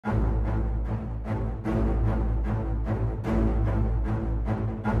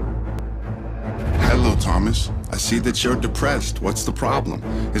Thomas. I see that you're depressed. What's the problem?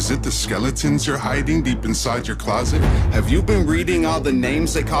 Is it the skeletons you're hiding deep inside your closet? Have you been reading all the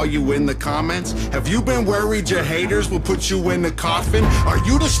names they call you in the comments? Have you been worried your haters will put you in the coffin? Are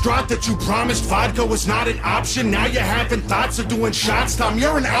you distraught that you promised vodka was not an option? Now you're having thoughts of doing shots? Tom,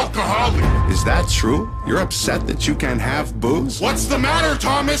 you're an alcoholic. Is that true? You're upset that you can't have booze? What's the matter,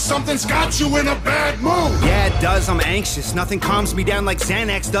 Thomas? Something's got you in a bad mood. Yeah, it does. I'm anxious. Nothing calms me down like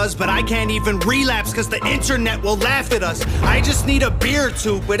Xanax does, but I can't even relapse cause the internet will laugh at us. I just need a beer or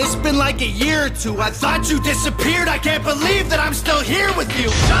two, but it's been like a year or two. I thought you disappeared. I can't believe that I'm still here with you.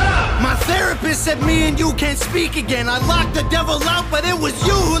 Shut up! My therapist said me and you can't speak again. I locked the devil out, but it was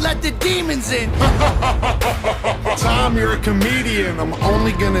you who let the demons in. Tom, you're a comedian. I'm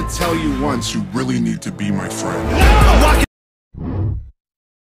only gonna tell you once. You really need to be my friend. I'm walking